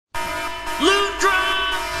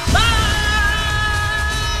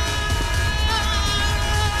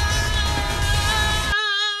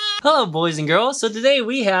Hello boys and girls, so today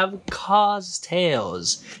we have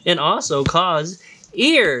costails and also cos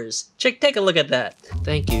ears. Take a look at that.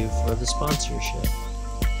 Thank you for the sponsorship.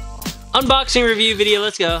 Unboxing review video,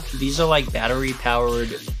 let's go. These are like battery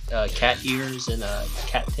powered cat ears and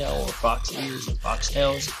cat tail, or fox ears and fox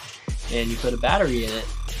tails, and you put a battery in it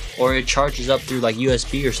or it charges up through like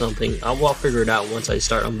USB or something. I'll figure it out once I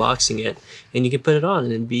start unboxing it, and you can put it on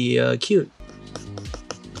and it'd be cute.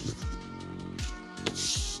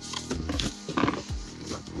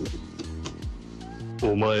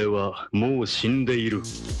 Bring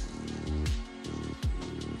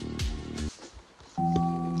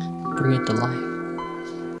it to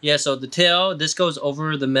life. Yeah, so the tail, this goes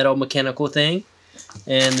over the metal mechanical thing.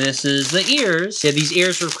 And this is the ears. Yeah, these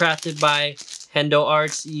ears were crafted by Hendo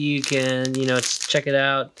Arts. You can, check it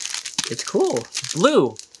out. It's cool.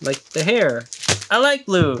 Blue, like the hair. I like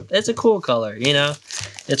blue. It's a cool color,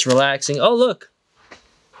 It's relaxing. Oh, look.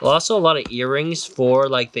 Also, a lot of earrings for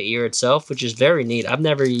like the ear itself, which is very neat. I've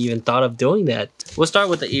never even thought of doing that. We'll start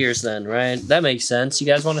with the ears then, right? That makes sense. You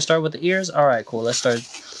guys want to start with the ears? All right, cool. Let's start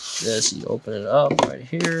this. You open it up right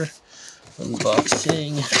here.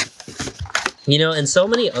 Unboxing. In so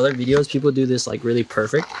many other videos, people do this like really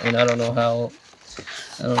perfect, and I don't know how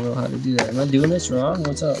to do that. Am I doing this wrong?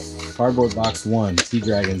 What's up? Cardboard box 1,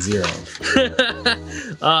 RealTDragon 0.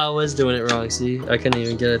 I was doing it wrong, see? I couldn't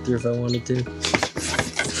even get it through if I wanted to.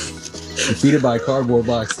 Defeated by a cardboard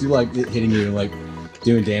box. You like it hitting you and like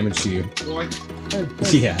doing damage to you.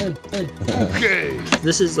 Yeah. Okay.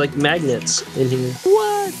 This is like magnets in here.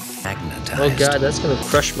 What? Magnetized. Oh god, that's gonna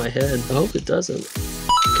crush my head. I hope it doesn't.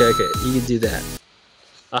 Okay, you can do that.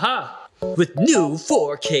 Aha! With new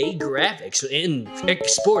 4K graphics and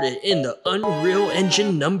exported in the Unreal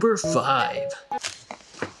Engine number 5.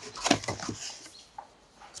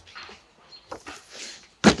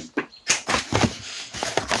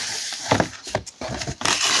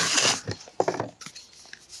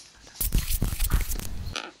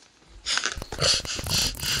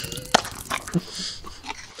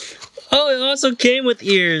 Oh, it also came with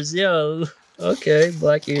ears. Yo, okay,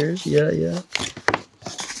 black ears. Yeah.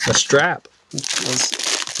 A strap.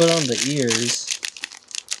 Let's put on the ears.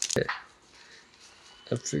 Okay.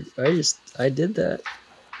 I did that.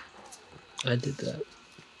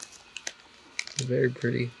 Very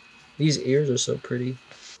pretty. These ears are so pretty.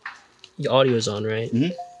 The audio's on, right?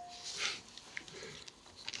 Mm-hmm.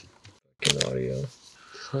 Fucking audio.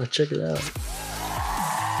 Oh, check it out.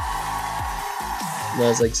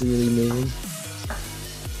 That's like really moving.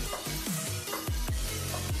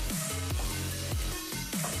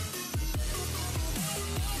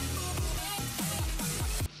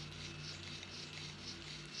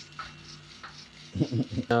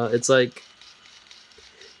 It's like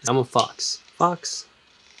I'm a fox. Fox.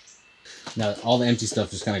 Now all the empty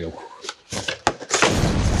stuff just kind of go.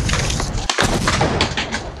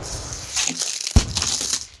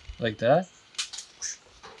 Like that.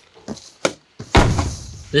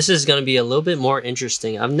 This is going to be a little bit more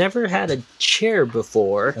interesting. I've never had a chair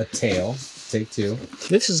before. A tail. Take 2.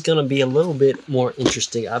 This is going to be a little bit more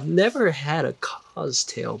interesting. I've never had a cos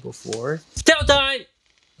tail before. Tail time!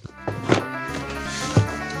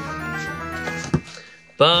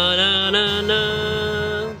 Ba-na-na-na.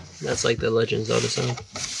 That's like the Legend of Zelda sound.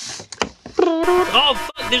 Oh,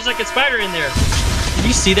 fuck! There's like a spider in there. Did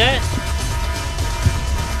you see that?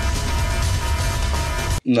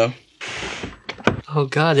 No. Oh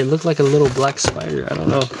god, it looked like a little black spider. I don't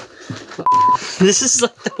know. This is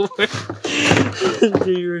like the worst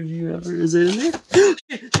video review ever. Is it in there?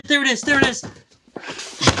 There it is. There it is.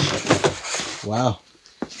 Wow.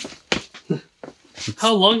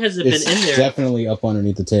 How long has it been in there? It's definitely up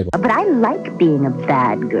underneath the table. But I like being a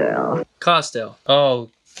bad girl. Costail. Oh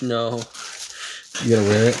no. You gotta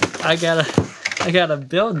wear it? I gotta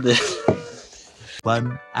build this.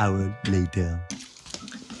 1 hour later.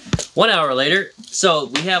 1 hour later, so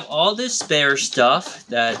we have all this spare stuff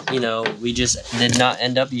that, we just did not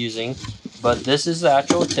end up using. But this is the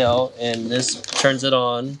actual tail, and this turns it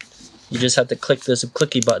on. You just have to click this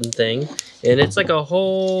clicky button thing. And it's like a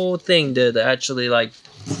whole thing to actually, like,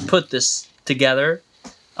 put this together.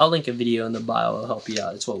 I'll link a video in the bio. It'll help you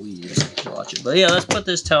out. It's what we use to watch it. But yeah, let's put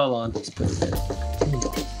this tail on. Let's put it there.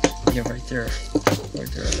 Yeah, right there. Right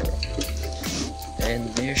there. And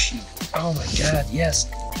there she... Oh my god, yes.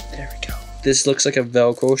 There we go. This looks like a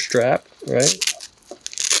Velcro strap, right?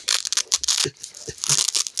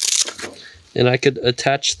 And I could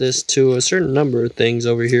attach this to a certain number of things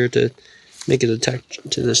over here to make it attach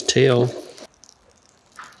to this tail.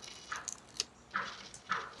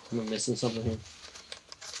 Am I missing something here?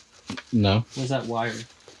 No. Where's that wire?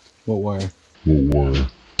 What wire?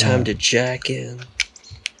 Time to jack in.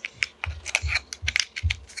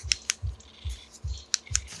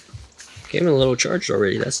 Came in a little charged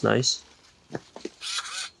already. That's nice.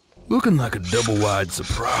 Looking like a double wide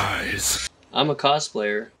surprise. I'm a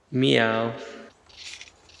cosplayer. Meow.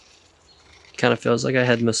 Kind of feels like a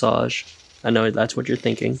head massage. I know that's what you're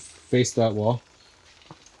thinking. Face that wall.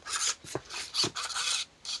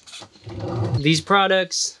 These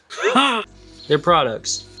products, they're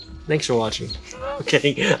products. Thanks for watching.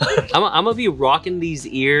 Okay, I'm gonna be rocking these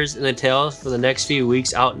ears and the tail for the next few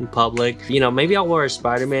weeks out in public. You know, maybe I'll wear a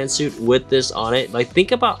Spider-Man suit with this on it. Like,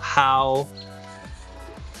 think about how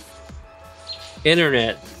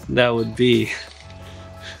internet that would be.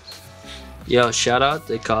 Yo, shout out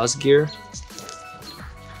to Cosgear.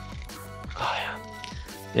 Oh yeah.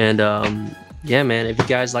 And yeah, man, if you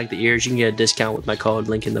guys like the ears, you can get a discount with my code,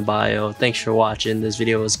 link in the bio. Thanks for watching. This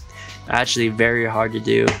video was actually very hard to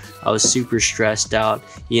do. I was super stressed out.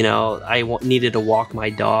 You know, I needed to walk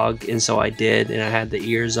my dog, and so I did, and I had the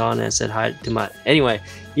ears on, and I said hi to my... Anyway,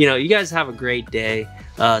 you know, you guys have a great day.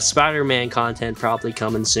 Spider-Man content probably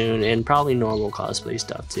coming soon, and probably normal cosplay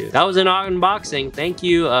stuff too. That was an unboxing. Thank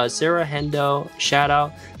you, Sarah Hendo. Shout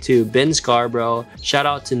out to Ben Scarborough. Shout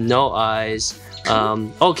out to No Eyes.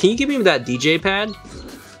 Oh, can you give me that DJ pad?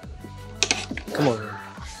 Come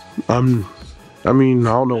on. I mean, I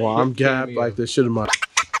don't know why I'm gabbed like this shit in my...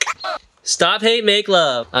 Stop hate, make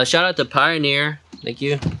love. Shout out to Pioneer. Thank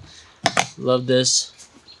you. Love this.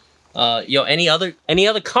 Yo, any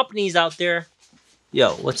other companies out there?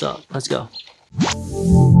 Yo, what's up? Let's go.